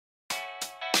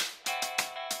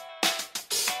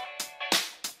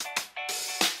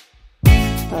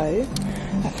So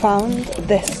I found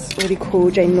this really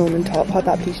cool Jane Norman top. Hold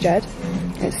that please, Jed.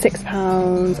 It's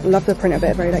 £6. Love the print of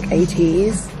it, very like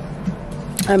 80s.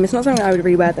 It's not something I would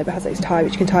really wear though, but it has this tie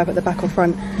which you can tie up at the back or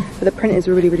front. But the print is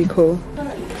really, really cool.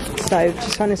 So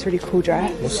just found this really cool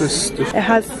dress. What's this? It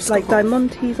has like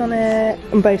diamantes on it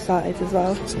on both sides as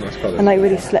well. It's a nice colour. And like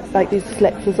really like these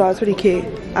slips as well. It's really cute.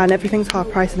 And everything's half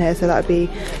price in here, so that would be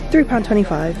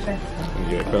 £3.25.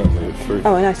 Yeah, currently it's free.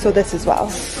 Oh, and I saw this as well.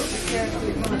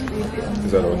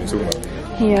 Is that the one you're talking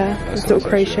about? Yeah, this little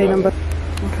crochet number.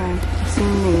 Okay, I've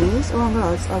seen these. Oh my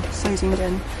god, I've so zoomed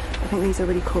in. I think these are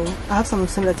really cool. I have some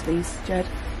similar to these, Jed.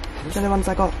 These are the ones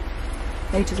I got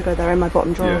ages ago. They're in my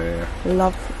bottom drawer. Yeah.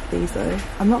 Love these though.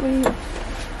 I'm not really,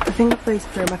 I think those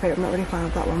three are my favourite. I'm not really a fan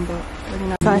of that one, but really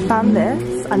nice. So I found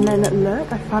this, and then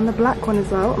look, I found the black one as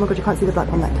well. Oh my god, you can't see the black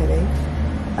one that clearly.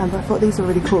 But I thought these were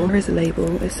really cool. There is a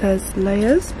label. It says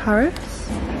Layers, Paris.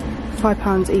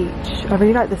 £5 each. I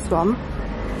really like this one.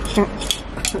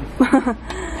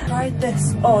 Tried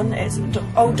this on. It's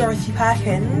old Dorothy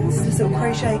Perkins. This little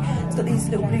crochet. It's got these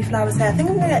little blue flowers here. I think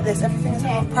I'm gonna get this. Everything is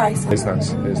half price. It's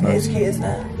nice. It's nice. It is cute, isn't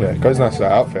it? Yeah, it goes nice with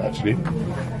that outfit actually.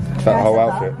 That whole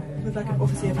outfit. With like,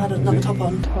 obviously I've had another top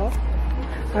on. Top.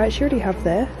 I actually already have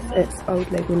this. It's Old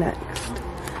Label Next.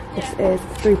 This is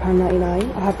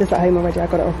 £3.99. I have this at home already. I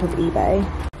got it off of eBay.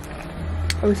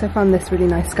 I also found this really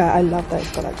nice skirt. I love that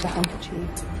it's got like the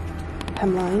handkerchief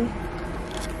hemline.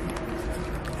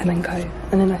 And then go.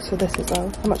 And then I saw this as well.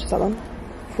 How much is that one?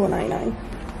 £4.99.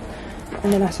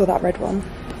 And then I saw that red one.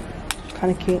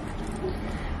 Kind of cute.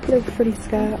 Little frilly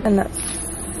skirt. And that's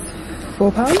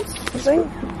 £4 something.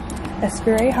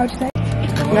 Esprit, how do you say?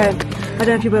 No, I don't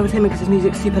know if you'll be able to hear me because this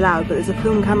music's super loud, but there's a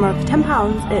film camera for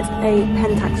 £10. It's a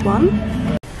Pentax one.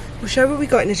 We'll show what we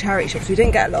got in the charity shops. We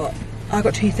didn't get a lot. I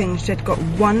got two things. Jed got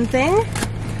one thing.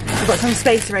 I got some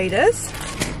Space Raiders.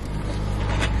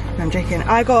 No, I'm joking.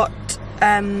 I got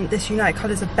this Unite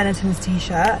Colours of Benetton's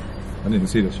t-shirt. I didn't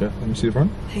see this yet. Let me see the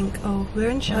front. Pink. Oh, we're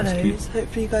in shadows.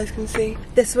 Hopefully you guys can see.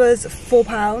 This was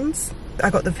 £4. I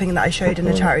got the thing that I showed in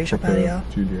the charity shop earlier.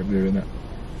 Julia blue in it.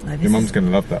 No, your mum's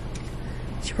gonna love that.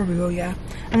 She probably will, yeah.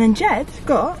 And then Jed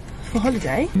got for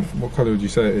holiday. What colour would you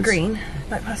say it is? Green,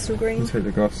 like pastel green. Take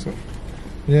the glasses off.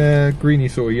 Yeah, greeny,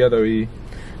 sort of yellowy.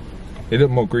 It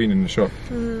looked more green in the shop.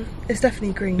 It's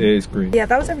definitely green. It is green. Yeah,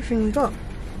 that was everything we got.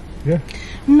 Yeah.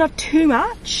 Not too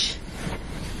much.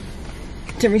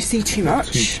 Didn't really see too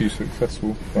much. Too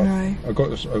successful. But no. I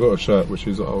got a shirt which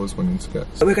is what I was wanting to get.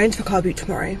 So we're going to the car boot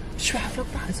tomorrow. Should I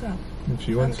vlog that as well? If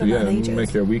you want to, yeah,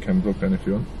 make it a weekend vlog then if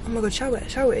you want. Oh my god, shall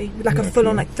we? Like a full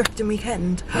on like thrifting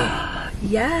weekend.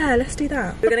 Yeah, let's do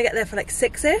that. We're gonna get there for like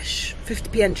 6ish,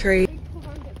 50p entry.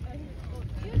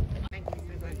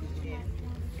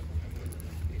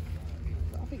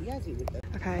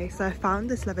 Okay, so I found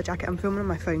this leather jacket. I'm filming on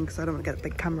my phone because I don't want to get a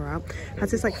big camera out. It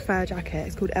has this like fur jacket.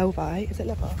 It's called Elvi. Is it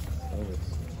leather?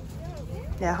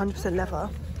 Yeah, 100% leather.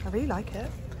 I really like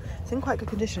it. It's in quite good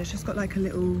condition. It's just got like a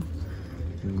little,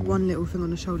 one little thing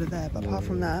on the shoulder there. But apart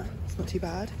from that, it's not too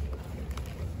bad.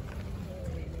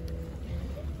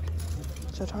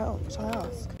 Should I try it on? Should I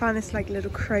ask? Found this like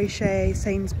little crochet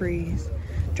Sainsbury's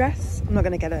dress. I'm not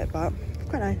going to get it, but it's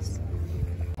quite nice.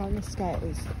 Found this skirt. It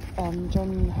was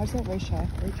John, how's that? Rachel?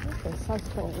 It's size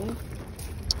 20.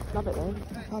 Love it though.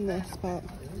 I found this, but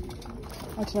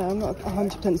I don't know, I'm not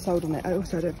 100% sold on it. I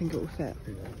also don't think it will fit.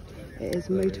 It is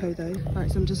Moto though.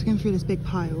 Right, so I'm just looking through this big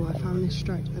pile. I found this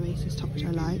striped Oasis top which I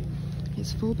like.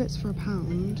 It's 4 bits for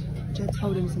 £1. Jed's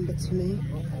holding some bits for me.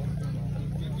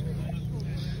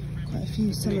 Quite a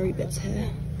few summery bits here.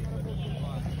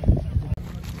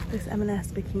 This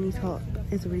M&S bikini top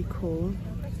is really cool.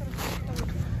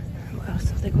 What else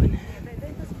have they got in here?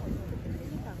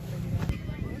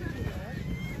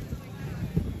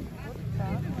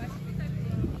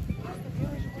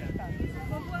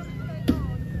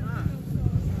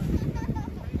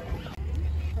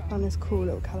 Found this cool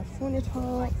little California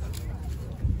top.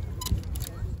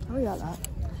 I really like that.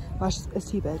 Well, it's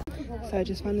too big. So I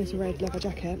just found this red leather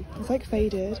jacket. It's like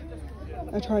faded.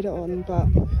 I tried it on, but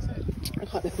I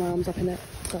can't lift my arms up in it.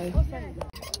 So I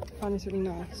found this really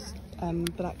nice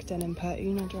black denim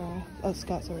Pertina dress. Oh,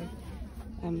 skirt, sorry.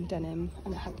 Denim,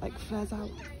 and it had like flares out.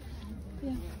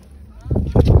 Yeah.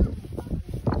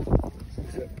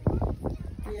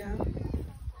 Yeah.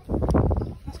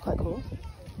 That's quite cool.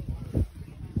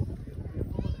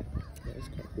 That is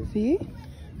quite cool. For you?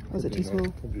 Or was it too small?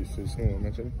 Probably too small, I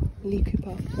imagine. Lee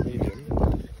Cooper.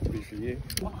 Medium. To be for you.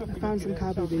 I found some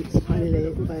cowboy boots finally,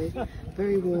 although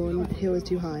very worn, heel is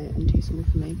too high and too small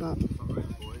for me, but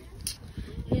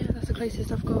yeah, that's the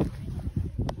closest I've got.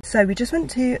 So we just went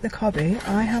to the car boot.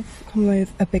 I have come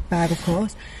with a big bag, of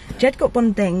course. Jed got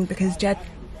one thing because Jed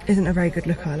isn't a very good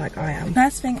looker like I am.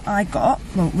 First thing I got,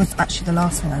 well, was actually the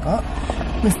last thing I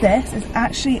got, was this. It's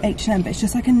actually H&M, but it's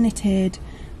just like a knitted,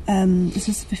 this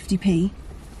was 50p,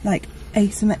 like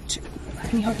asymmetric.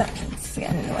 Can you hold that please?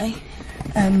 Getting in the way.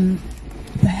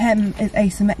 The hem is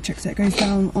asymmetric, so it goes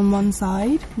down on one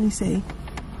side. Can you see?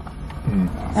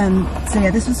 So yeah,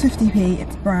 this was 50p,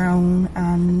 it's brown,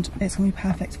 and it's gonna be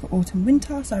perfect for autumn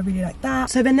winter, so I really like that.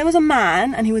 So then there was a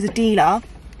man, and he was a dealer,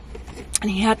 and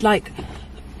he had like,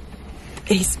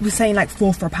 he was saying like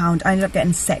 4 for £1. I ended up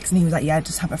getting 6, and he was like, yeah,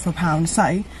 just have it for £1.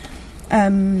 So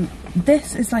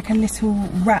this is like a little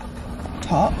wrap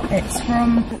top. It's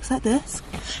from, looks like this.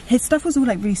 His stuff was all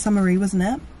like really summery, wasn't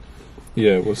it?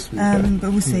 Yeah, it was. But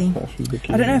we'll see.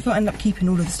 I don't know if I'll end up keeping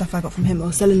all of the stuff I got from him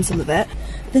or selling some of it.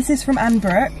 This is from Anne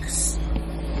Brooks.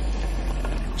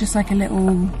 Just like a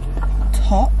little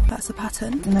top. That's the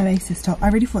pattern. An Oasis top. I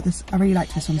really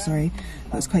liked this one, sorry.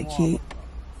 That was quite cute.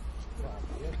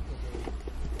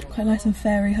 Quite nice and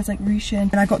fairy, has like ruching.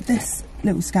 And I got this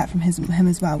little skirt from him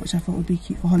as well, which I thought would be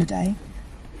cute for holiday.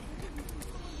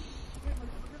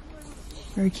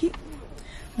 Very cute.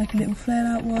 Like a little flared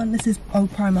out one. This is old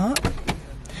Primark.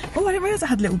 Oh, I didn't realise I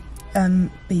had little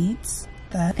beads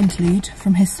there. Interlude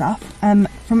from his stuff.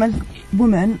 From a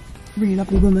woman, really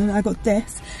lovely woman, I got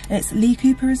this. It's Lee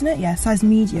Cooper, isn't it? Yeah, size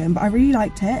medium, but I really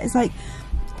liked it. It's like,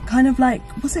 kind of like,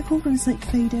 what's it called when it's like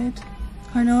faded?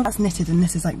 Kind of. That's knitted and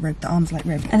this is like ribbed, the arm's like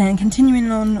ribbed. And then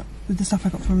continuing on with the stuff I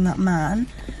got from that man,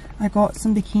 I got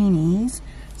some bikinis.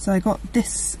 So I got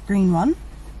this green one.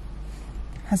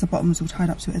 Has the bottoms all tied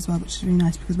up to it as well, which is really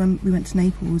nice because when we went to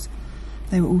Naples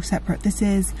they were all separate. This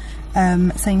is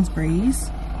Sainsbury's.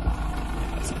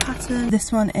 It's a pattern.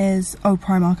 This one is old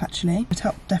Primark actually. The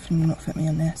top definitely will not fit me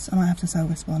on this. I might have to sell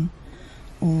this one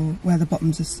or wear the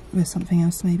bottoms with something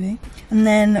else maybe. And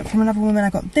then from another woman I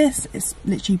got this. It's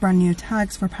literally brand new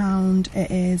tags for £1.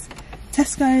 It is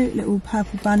Tesco, little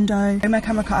purple bandeau. My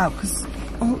camera cut out because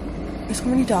it's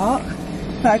gone really dark.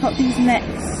 But I got these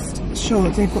next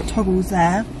shorts, they've got toggles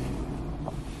there.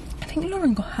 I think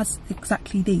Lauren has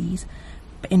exactly these,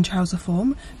 but in trouser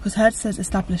form, because hers says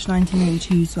established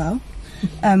 1982 as well.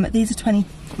 These are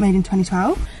made in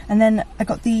 2012, and then I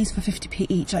got these for 50p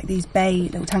each, like these bay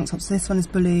little tank tops. So this one is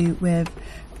blue with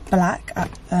black at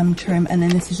trim, and then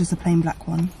this is just a plain black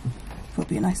one. Thought it'd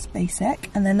be a nice basic.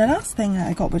 And then the last thing that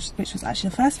I got, which was actually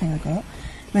the first thing I got,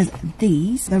 was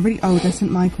these. They're really old, they're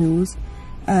St Michael's.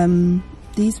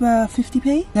 These were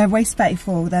 50p. They're waist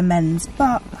 34, they're men's,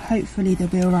 but hopefully they'll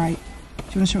be alright. Do you want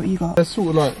to show what you got? They're sort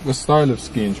of like the style of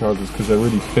skiing trousers because they're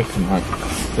really thick and like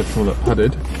they're all like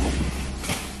padded.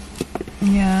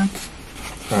 Yeah.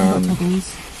 Got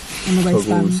toggles on the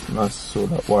waistband. Nice sort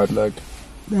of like wide leg.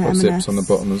 Got zips on the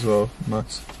bottom as well.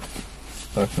 Nice.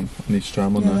 Like a knee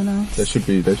stram on there. Nice. They should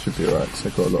be alright because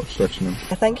they've got a lot of stretch in them.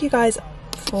 Thank you guys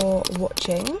for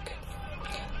watching,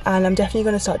 and I'm definitely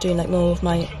going to start doing like more of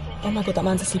my. Oh my god, that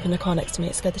man's asleep in the car next to me.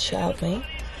 It scared the shit out of me.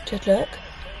 Jed, look.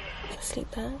 Asleep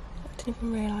there. I didn't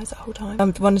even realise that whole time. I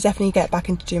want to definitely get back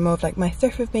into doing more of like my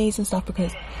thrift with me's and stuff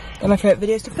because they're my favourite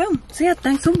videos to film. So yeah,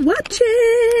 thanks for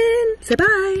watching. Say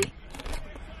bye.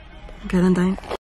 Okay then, don't.